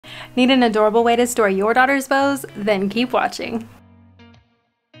Need an adorable way to store your daughter's bows? Then keep watching.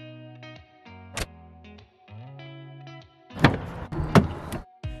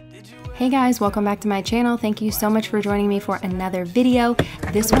 Hey guys, welcome back to my channel. Thank you so much for joining me for another video.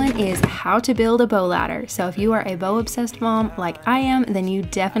 This one is how to build a bow ladder. So if you are a bow obsessed mom like I am, then you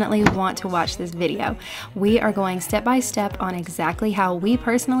definitely want to watch this video. We are going step by step on exactly how we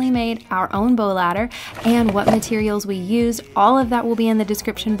personally made our own bow ladder and what materials we used. All of that will be in the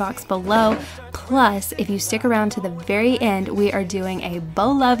description box below. Plus, if you stick around to the very end, we are doing a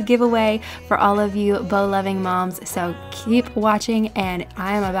bow love giveaway for all of you bow loving moms. So keep watching, and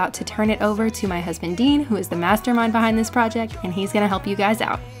I am about to turn it over to my husband Dean, who is the mastermind behind this project, and he's gonna help you guys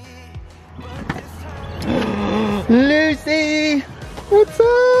out. Lucy, what's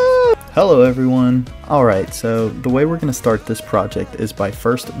up? Hello everyone. Alright, so the way we're gonna start this project is by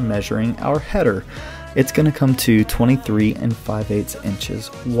first measuring our header. It's gonna come to 23 5/8 inches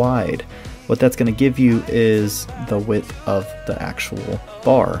wide. What that's gonna give you is the width of the actual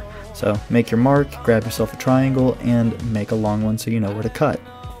bar. So make your mark, grab yourself a triangle, and make a long one so you know where to cut.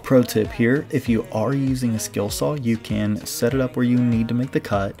 Pro tip here, if you are using a skill saw, you can set it up where you need to make the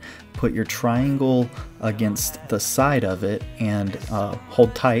cut, put your triangle against the side of it, and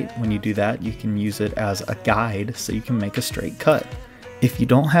hold tight. When you do that, you can use it as a guide so you can make a straight cut. If you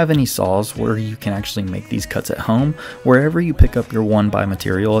don't have any saws where you can actually make these cuts at home, wherever you pick up your 1x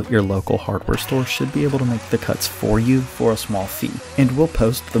material at your local hardware store should be able to make the cuts for you for a small fee. And we'll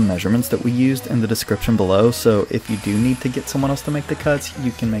post the measurements that we used in the description below, so if you do need to get someone else to make the cuts,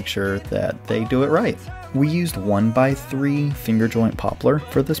 you can make sure that they do it right. We used 1x3 finger joint poplar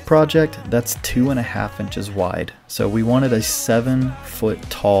for this project. That's 2.5 inches wide. So we wanted a 7-foot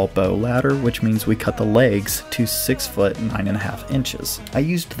tall bow ladder, which means we cut the legs to 6 foot 9.5 inches. I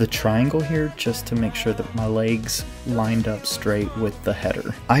used the triangle here just to make sure that my legs lined up straight with the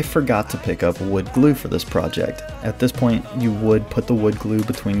header. I forgot to pick up wood glue for this project. At this point, you would put the wood glue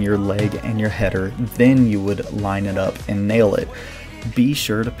between your leg and your header, then you would line it up and nail it. Be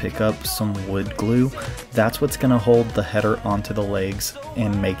sure to pick up some wood glue. That's what's going to hold the header onto the legs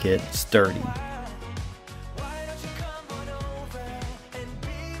and make it sturdy.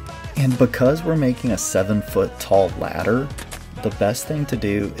 And because we're making a 7-foot tall ladder, the best thing to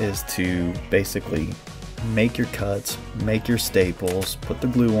do is to basically make your cuts, make your staples, put the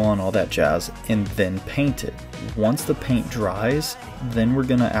glue on, all that jazz, and then paint it. Once the paint dries, then we're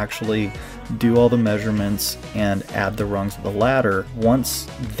gonna actually do all the measurements and add the rungs of the ladder. Once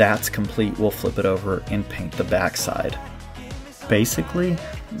that's complete, we'll flip it over and paint the backside. Basically,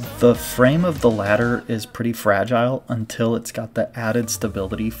 the frame of the ladder is pretty fragile until it's got the added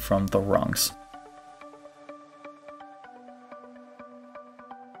stability from the rungs.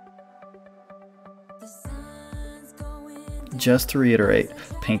 Just to reiterate,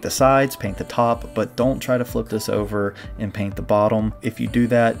 paint the sides, paint the top, but don't try to flip this over and paint the bottom. If you do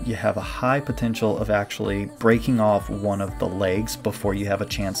that, you have a high potential of actually breaking off one of the legs before you have a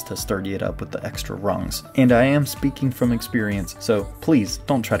chance to sturdy it up with the extra rungs. And I am speaking from experience, so please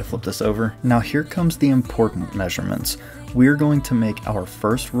don't try to flip this over. Now here comes the important measurements. We're going to make our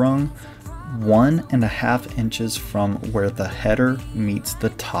first rung 1.5 inches from where the header meets the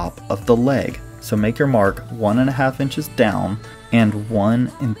top of the leg. So make your mark 1.5 inches down and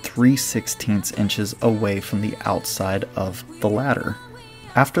 1 3/16 inches away from the outside of the ladder.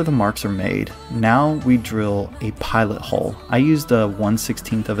 After the marks are made, now we drill a pilot hole. I used a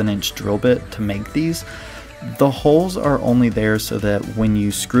 1/16 of an inch drill bit to make these. The holes are only there so that when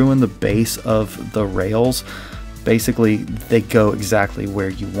you screw in the base of the rails, basically they go exactly where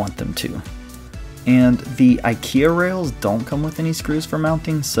you want them to. And the IKEA rails don't come with any screws for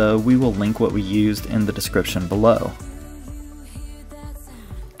mounting, so we will link what we used in the description below.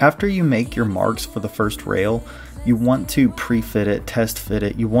 After you make your marks for the first rail, you want to pre-fit it, test fit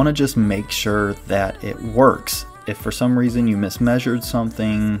it. You want to just make sure that it works. If for some reason you mismeasured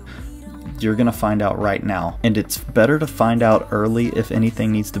something, you're going to find out right now. And it's better to find out early if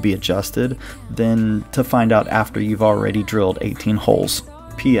anything needs to be adjusted than to find out after you've already drilled 18 holes.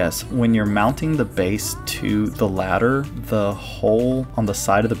 P.S. When you're mounting the base to the ladder, the hole on the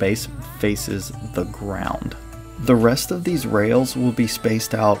side of the base faces the ground. The rest of these rails will be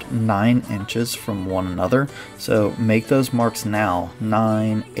spaced out 9 inches from one another, so make those marks now,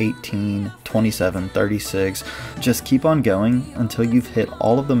 9, 18, 27, 36. Just keep on going until you've hit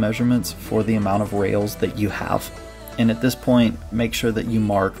all of the measurements for the amount of rails that you have. And at this point, make sure that you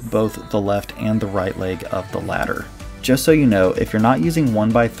mark both the left and the right leg of the ladder. Just so you know, if you're not using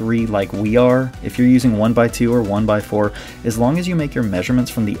 1x3 like we are, if you're using 1x2 or 1x4, as long as you make your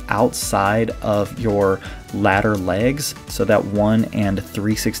measurements from the outside of your ladder legs, so that 1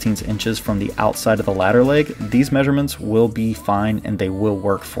 3/16 inches from the outside of the ladder leg, these measurements will be fine and they will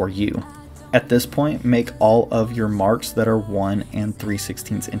work for you. At this point, make all of your marks that are 1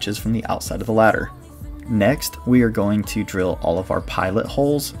 3/16 inches from the outside of the ladder. Next, we are going to drill all of our pilot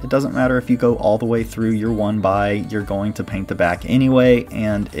holes. It doesn't matter if you go all the way through your 1x, you're going to paint the back anyway,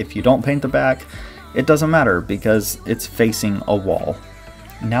 and if you don't paint the back, it doesn't matter because it's facing a wall.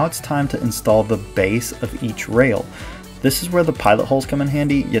 Now it's time to install the base of each rail. This is where the pilot holes come in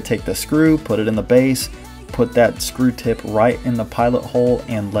handy. You take the screw, put it in the base, put that screw tip right in the pilot hole,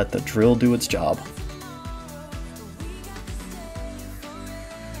 and let the drill do its job.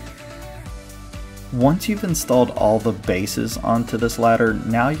 Once you've installed all the bases onto this ladder,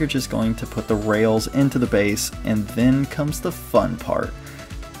 now you're just going to put the rails into the base, and then comes the fun part.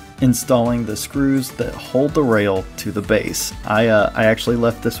 Installing the screws that hold the rail to the base. I actually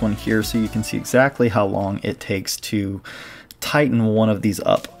left this one here so you can see exactly how long it takes to tighten one of these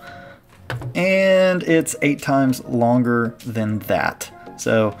up. And it's 8 times longer than that.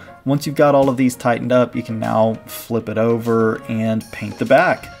 So once you've got all of these tightened up, you can now flip it over and paint the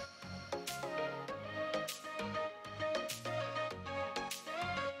back.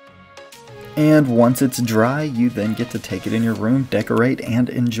 And once it's dry, you then get to take it in your room, decorate, and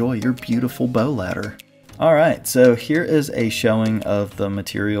enjoy your beautiful bow ladder. Alright, so here is a showing of the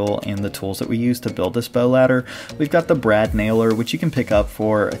material and the tools that we use to build this bow ladder. We've got the brad nailer, which you can pick up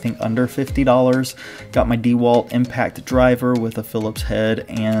for I think under $50. Got my DeWalt impact driver with a Phillips head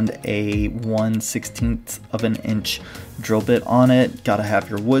and a 1/16 of an inch drill bit on it. Gotta have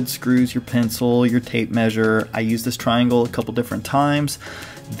your wood screws, your pencil, your tape measure. I used this triangle a couple different times.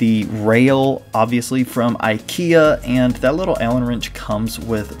 The rail, obviously from IKEA, and that little Allen wrench comes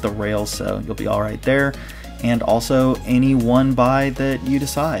with the rail, so you'll be all right there. And also any 1x that you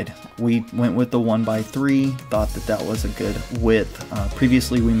decide. We went with the 1x3, thought that that was a good width.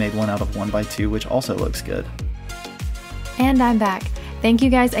 Previously we made one out of 1x2, which also looks good. And I'm back. Thank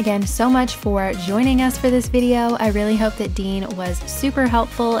you guys again so much for joining us for this video. I really hope that Dean was super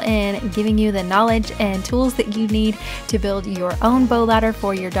helpful in giving you the knowledge and tools that you need to build your own bow ladder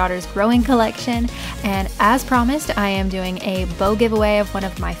for your daughter's growing collection. And as promised, I am doing a bow giveaway of one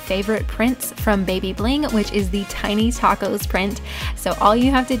of my favorite prints from Baby Bling, which is the Tiny Tacos print. So all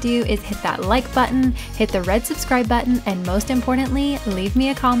you have to do is hit that like button, hit the red subscribe button, and most importantly, leave me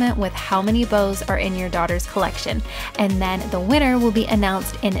a comment with how many bows are in your daughter's collection. And then the winner will be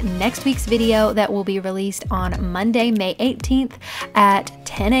announced in next week's video that will be released on Monday, May 18th at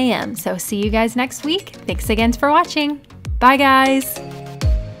 10 a.m. So see you guys next week. Thanks again for watching. Bye guys.